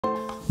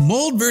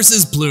Mold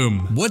versus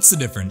plume. What's the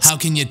difference? How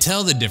can you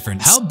tell the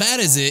difference? How bad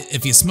is it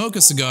if you smoke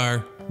a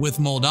cigar with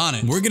mold on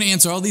it? We're gonna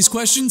answer all these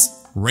questions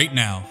right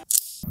now.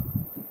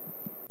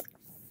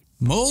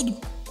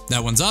 Mold?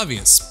 That one's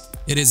obvious.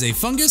 It is a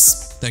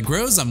fungus that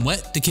grows on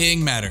wet,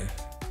 decaying matter,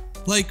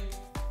 like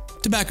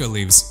tobacco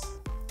leaves.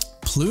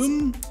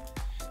 Plume?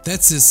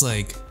 That's this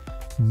like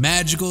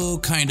magical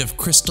kind of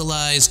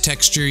crystallized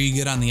texture you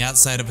get on the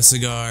outside of a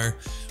cigar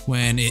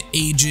when it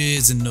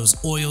ages and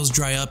those oils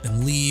dry up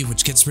and leave,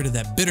 which gets rid of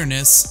that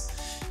bitterness.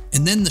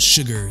 And then the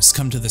sugars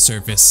come to the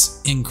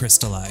surface and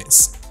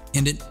crystallize.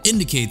 And it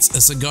indicates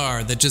a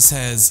cigar that just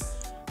has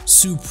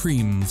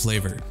supreme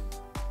flavor.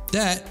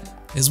 That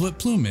is what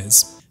plume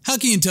is. How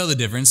can you tell the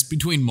difference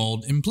between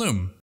mold and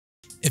plume?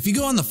 If you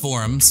go on the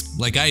forums,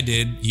 like I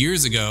did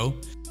years ago,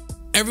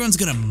 everyone's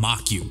gonna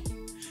mock you.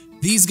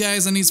 These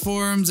guys on these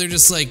forums, they're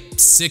just like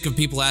sick of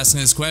people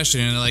asking this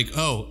question, and they're like,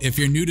 oh, if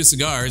you're new to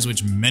cigars,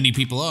 which many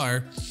people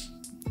are,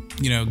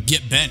 you know,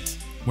 get bent.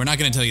 We're not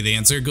gonna tell you the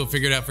answer, go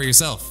figure it out for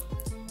yourself.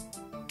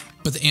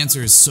 But the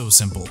answer is so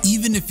simple.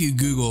 Even if you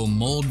Google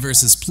mold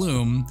versus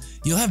plume,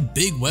 you'll have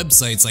big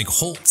websites like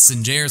Holtz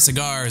and JR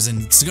Cigars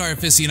and Cigar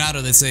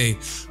Aficionado that say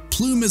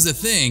plume is a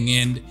thing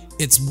and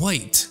it's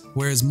white,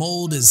 whereas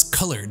mold is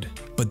colored.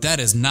 But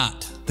that is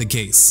not the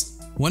case.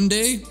 One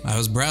day, I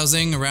was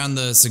browsing around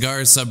the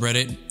cigars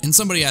subreddit and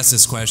somebody asked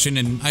this question,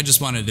 and I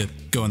just wanted to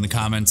go in the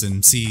comments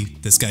and see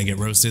this guy get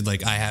roasted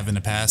like I have in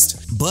the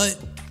past. But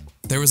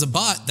there was a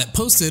bot that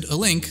posted a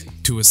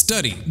link to a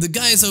study. The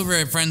guys over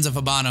at Friends of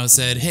Habano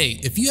said, hey,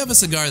 if you have a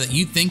cigar that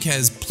you think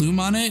has plume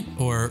on it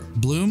or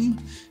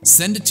bloom,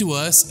 send it to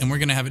us and we're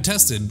gonna have it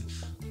tested.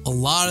 A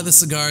lot of the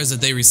cigars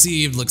that they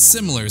received looked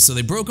similar, so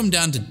they broke them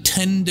down to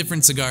 10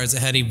 different cigars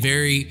that had a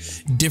very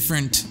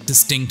different,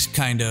 distinct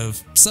kind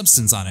of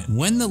substance on it.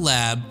 When the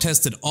lab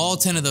tested all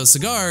 10 of those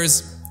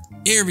cigars,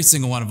 every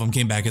single one of them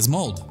came back as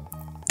mold.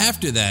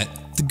 After that,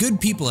 the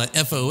good people at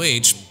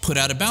FOH put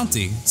out a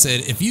bounty, said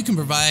if you can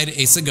provide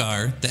a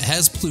cigar that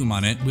has plume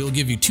on it, we'll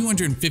give you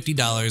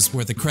 $250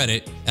 worth of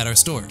credit at our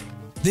store.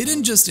 They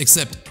didn't just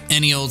accept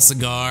any old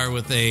cigar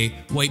with a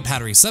white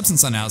powdery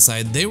substance on the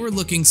outside, they were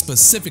looking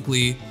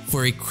specifically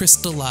for a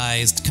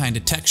crystallized kind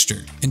of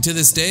texture. And to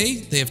this day,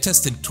 they have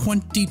tested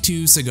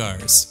 22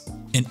 cigars,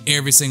 and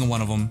every single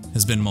one of them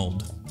has been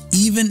mold.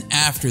 Even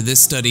after this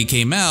study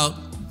came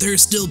out, there are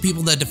still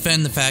people that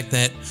defend the fact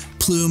that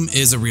plume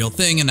is a real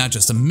thing and not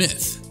just a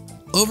myth.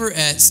 Over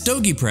at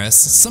Stogie Press,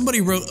 somebody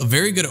wrote a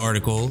very good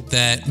article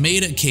that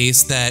made a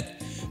case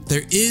that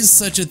there is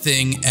such a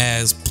thing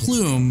as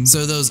plume,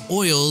 so those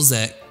oils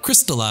that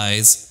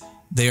crystallize,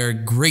 they are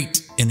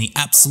great in the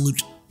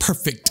absolute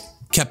perfect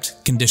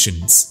kept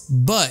conditions.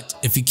 But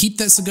if you keep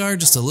that cigar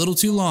just a little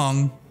too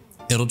long,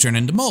 it'll turn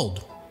into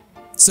mold.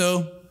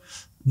 So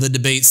the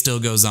debate still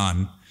goes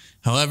on.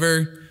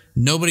 However,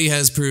 nobody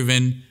has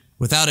proven,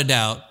 without a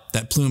doubt,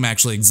 that plume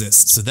actually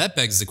exists. So that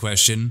begs the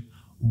question,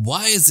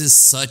 why is this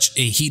such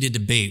a heated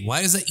debate?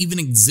 Why does that even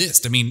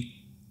exist? I mean,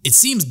 it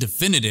seems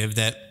definitive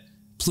that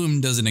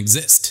plume doesn't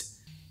exist.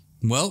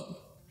 Well,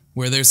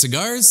 where there's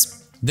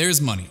cigars,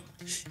 there's money.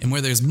 And where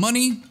there's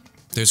money,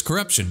 there's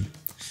corruption.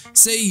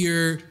 Say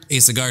you're a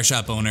cigar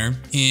shop owner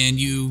and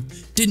you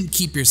didn't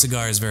keep your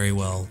cigars very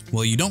well.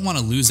 Well, you don't want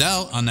to lose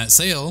out on that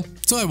sale.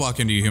 So I walk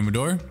into your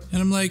humidor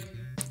and I'm like,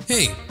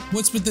 hey,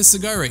 what's with this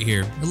cigar right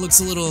here? It looks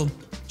a little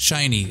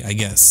shiny, I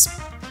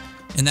guess.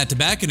 And that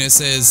tobacconist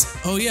says,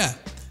 oh yeah,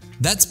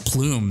 that's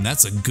plume.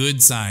 That's a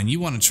good sign.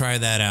 You want to try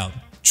that out.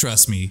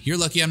 Trust me, you're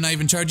lucky I'm not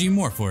even charging you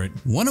more for it.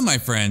 One of my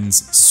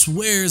friends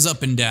swears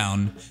up and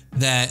down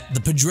that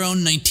the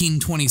Padron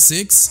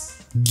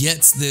 1926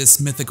 gets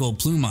this mythical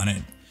plume on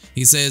it.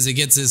 He says it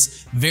gets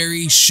this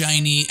very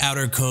shiny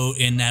outer coat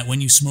and that when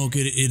you smoke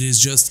it, it is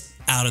just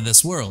out of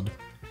this world.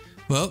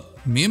 Well,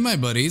 me and my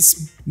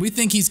buddies, we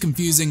think he's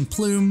confusing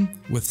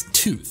plume with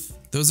tooth.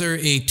 Those are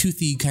a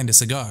toothy kind of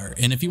cigar,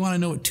 and if you want to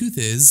know what tooth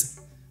is,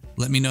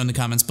 let me know in the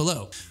comments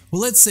below.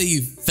 Well, let's say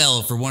you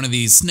fell for one of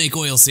these snake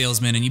oil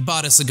salesmen and you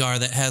bought a cigar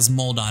that has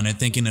mold on it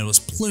thinking it was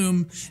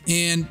plume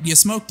and you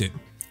smoked it.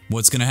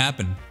 What's gonna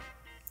happen?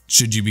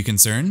 Should you be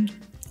concerned?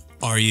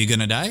 Are you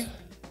gonna die?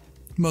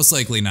 Most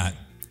likely not.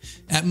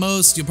 At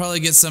most, you'll probably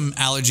get some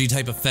allergy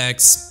type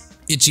effects,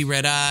 itchy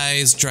red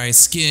eyes, dry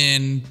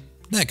skin,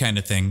 that kind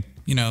of thing.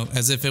 You know,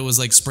 as if it was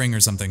like spring or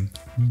something.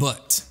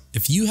 But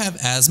if you have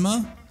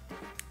asthma,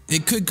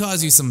 it could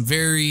cause you some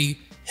very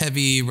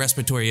heavy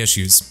respiratory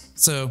issues.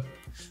 So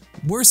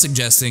we're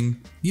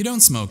suggesting you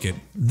don't smoke it.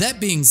 That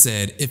being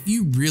said, if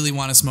you really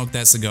want to smoke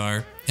that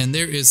cigar and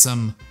there is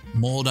some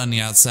mold on the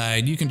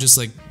outside, you can just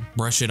like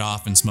brush it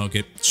off and smoke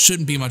it.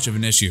 Shouldn't be much of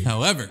an issue.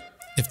 However,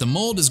 if the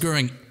mold is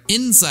growing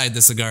inside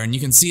the cigar and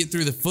you can see it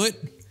through the foot,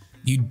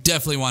 you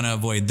definitely want to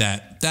avoid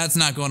that. That's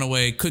not going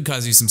away, could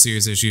cause you some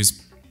serious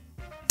issues.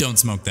 Don't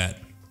smoke that.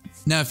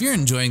 Now, if you're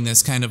enjoying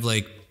this kind of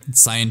like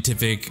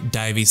scientific,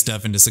 divey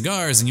stuff into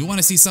cigars and you want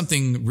to see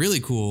something really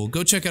cool,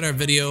 go check out our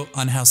video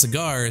on how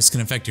cigars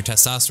can affect your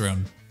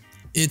testosterone.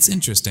 It's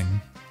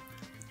interesting.